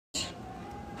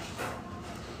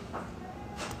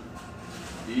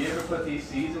Do you ever put these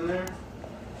seeds in there?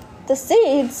 The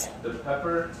seeds? The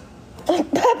pepper?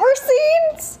 Pepper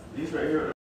seeds? These right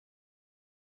here.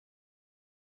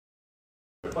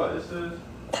 What this is?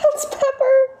 That's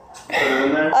pepper. Put it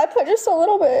in there? I put just a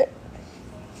little bit.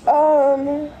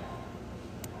 Oh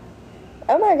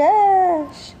my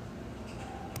gosh.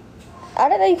 I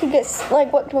didn't know you could get,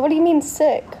 like, what do you mean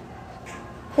sick?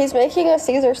 He's making a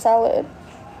Caesar salad.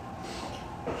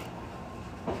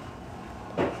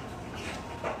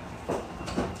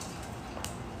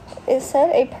 It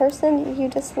said a person you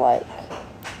dislike,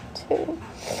 too.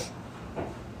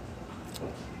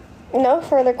 No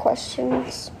further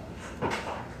questions.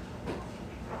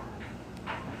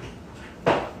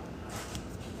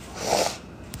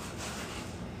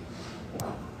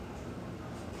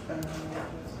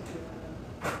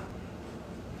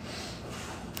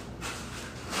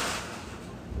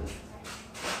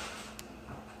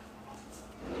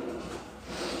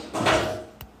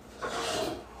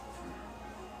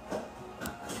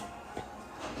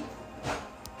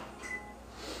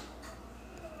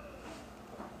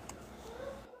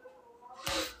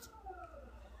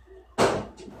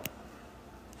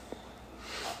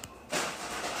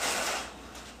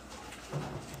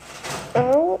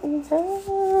 Oh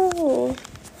no.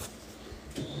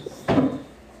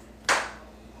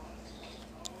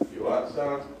 You want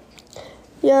some?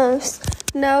 Yes.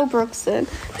 No, Brookson.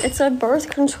 It's a birth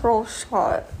control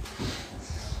shot.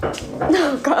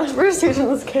 Oh gosh, we're teaching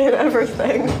this kid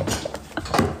everything.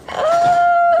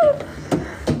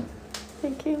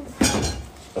 Thank you.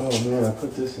 Oh man, I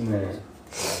put this in there.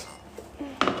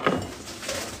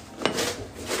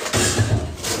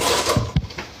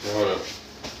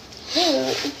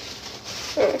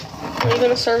 Are you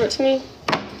gonna serve it to me?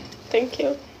 Thank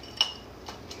you.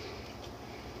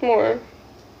 More.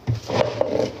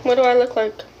 What do I look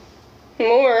like?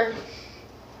 More.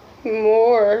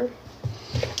 More.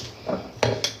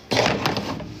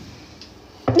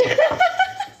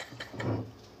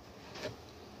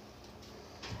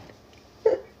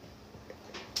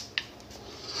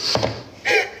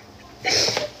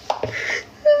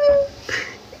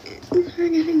 For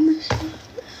getting this shot.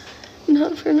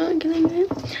 Not for not getting it.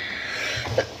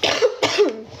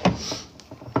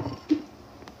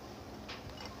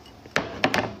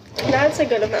 That's a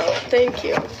good amount. Thank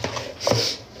you.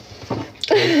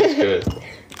 It's good.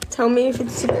 Tell me if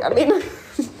it's good. I mean,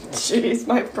 jeez,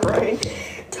 my brain.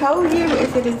 Tell you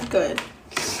if it is good.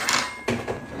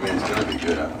 I mean, it's gonna be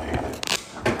good. I made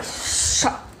it.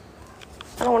 Shut.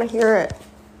 I don't want to hear it.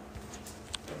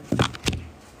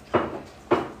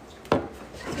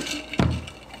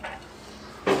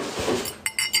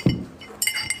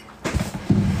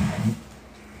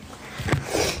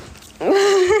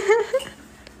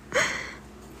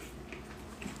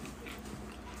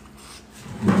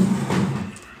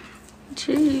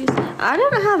 Jeez. I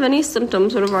didn't have any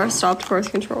symptoms whenever I stopped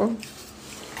birth control.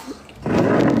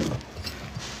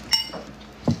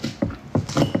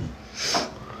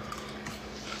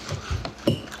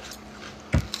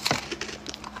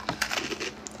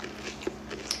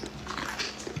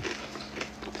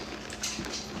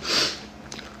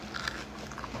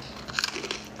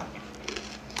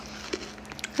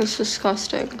 It's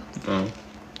disgusting. Oh.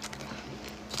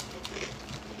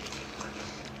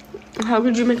 How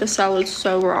could you make a salad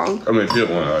so wrong? I mean, if you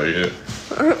don't want to eat it.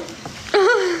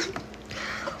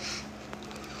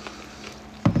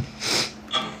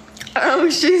 Oh,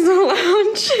 she's a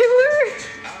loud chewer.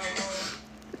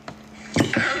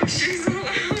 Oh, she's a loud.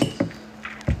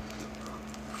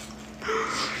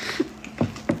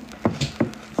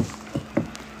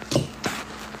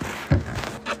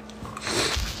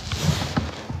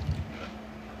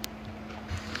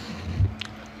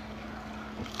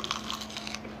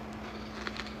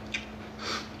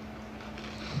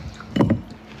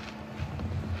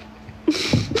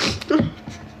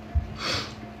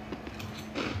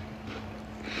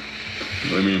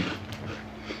 I mean,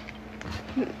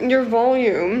 Your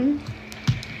volume.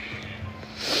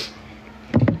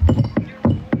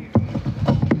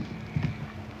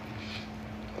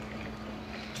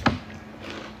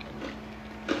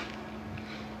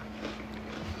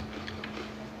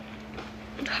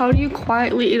 How do you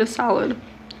quietly eat a salad?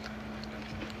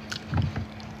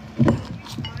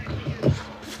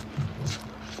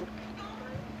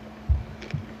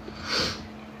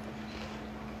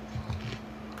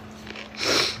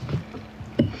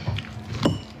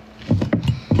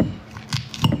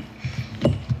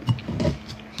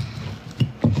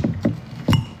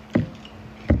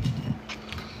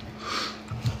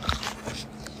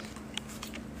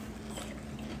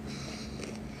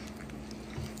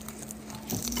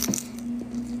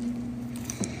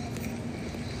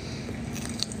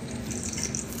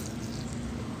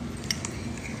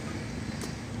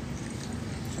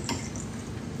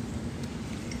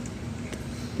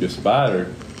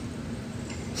 spider.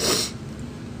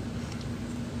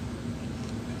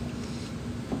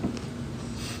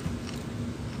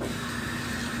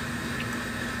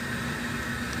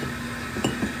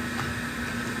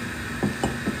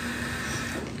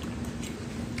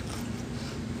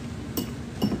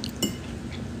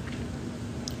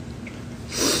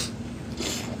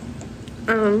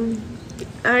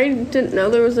 I didn't know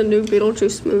there was a new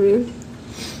Beetlejuice movie.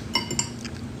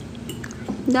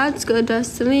 That's good,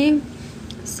 Destiny.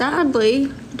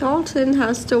 Sadly, Dalton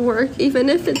has to work even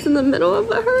if it's in the middle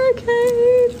of a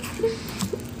hurricane.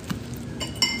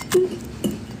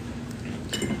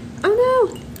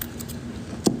 Oh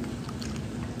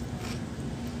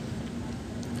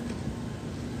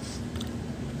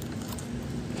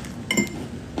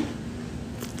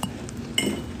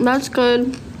no. That's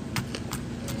good.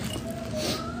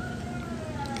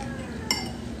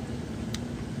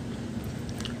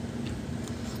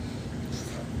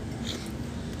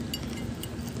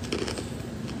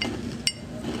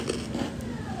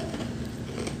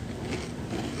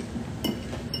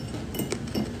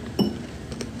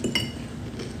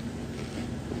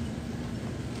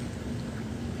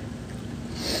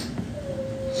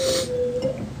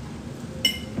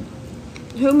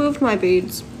 Who moved my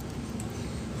beads?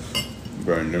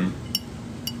 Burned him.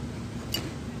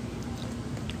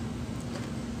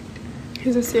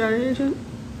 He's a CIA agent?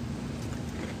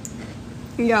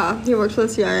 Yeah, he works for the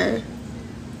CIA.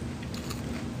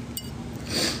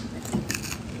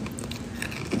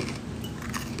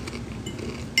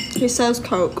 He sells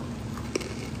coke.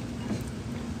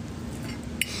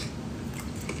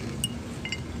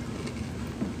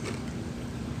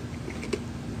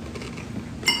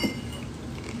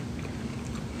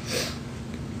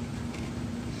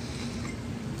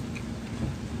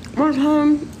 What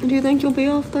time do you think you'll be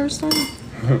off Thursday?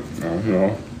 I don't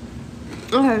know.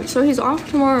 Okay, so he's off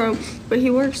tomorrow, but he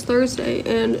works Thursday,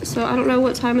 and so I don't know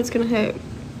what time it's gonna hit.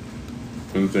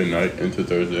 Wednesday night into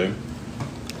Thursday.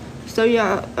 So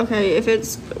yeah, okay, if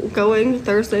it's going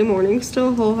Thursday morning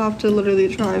still, he'll have to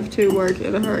literally drive to work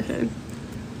in a hurricane.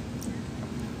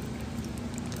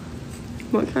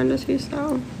 What kind does he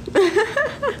sell?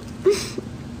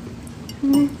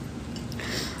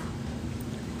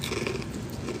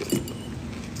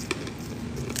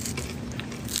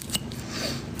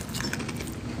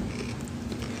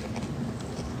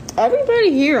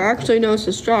 Everybody here actually knows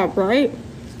his job, right?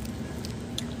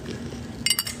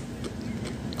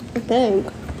 I think.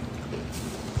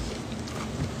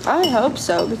 I hope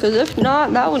so, because if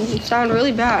not, that would sound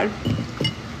really bad.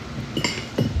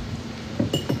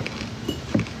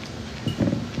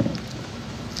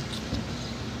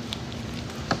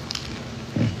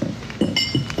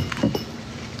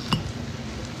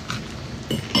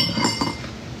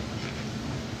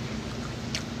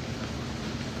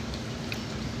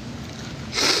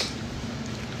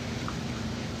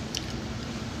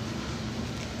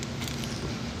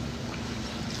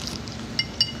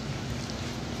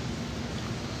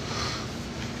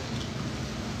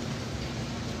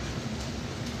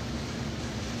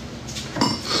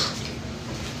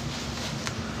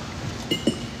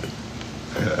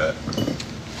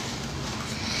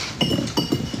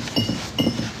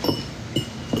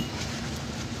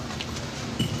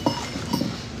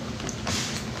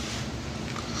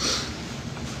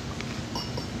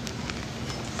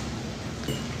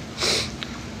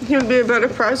 He would be a better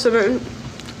president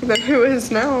than who is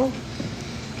now.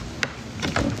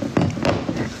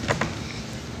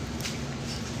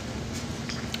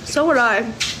 So would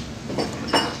I.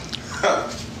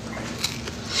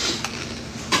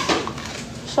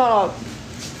 Shut up.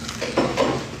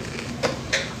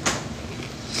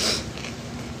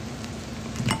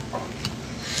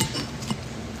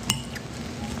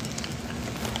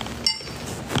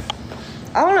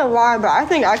 I don't know why, but I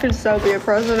think I could still be a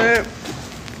president.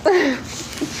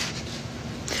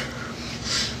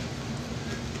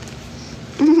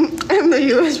 And the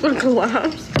US would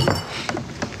collapse.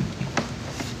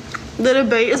 The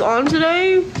debate is on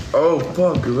today. Oh,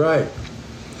 fuck, you're right.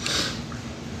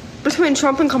 Between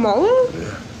Trump and Kamala?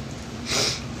 Yeah.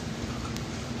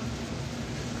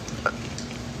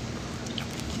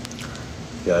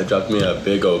 Yeah, I dropped me a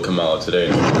big old Kamala today.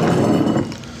 Oh,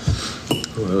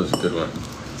 that was a good one.